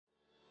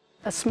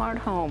A smart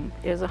home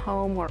is a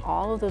home where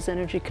all of those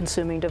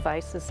energy-consuming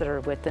devices that are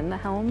within the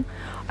home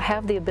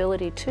have the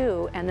ability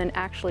to, and then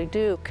actually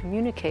do,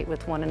 communicate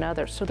with one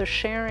another. So they're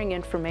sharing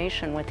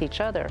information with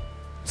each other.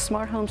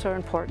 Smart homes are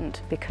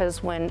important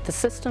because when the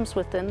systems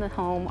within the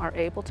home are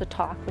able to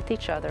talk with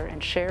each other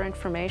and share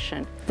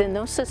information, then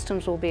those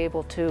systems will be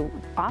able to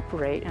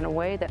operate in a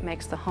way that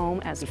makes the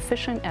home as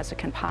efficient as it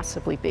can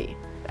possibly be.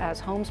 As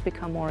homes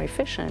become more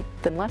efficient,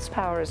 then less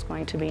power is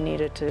going to be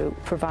needed to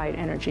provide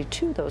energy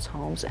to those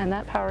homes, and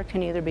that power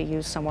can either be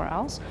used somewhere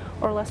else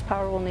or less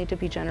power will need to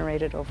be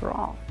generated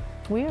overall.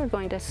 We are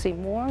going to see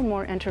more and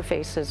more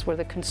interfaces where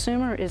the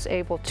consumer is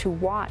able to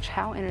watch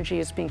how energy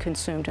is being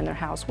consumed in their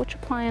house, which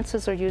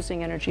appliances are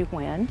using energy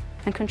when,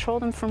 and control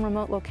them from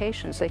remote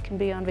locations. They can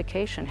be on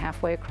vacation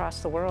halfway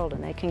across the world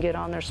and they can get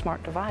on their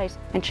smart device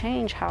and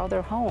change how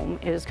their home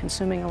is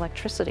consuming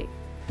electricity.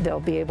 They'll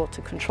be able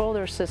to control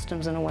their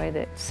systems in a way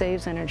that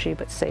saves energy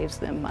but saves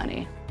them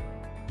money.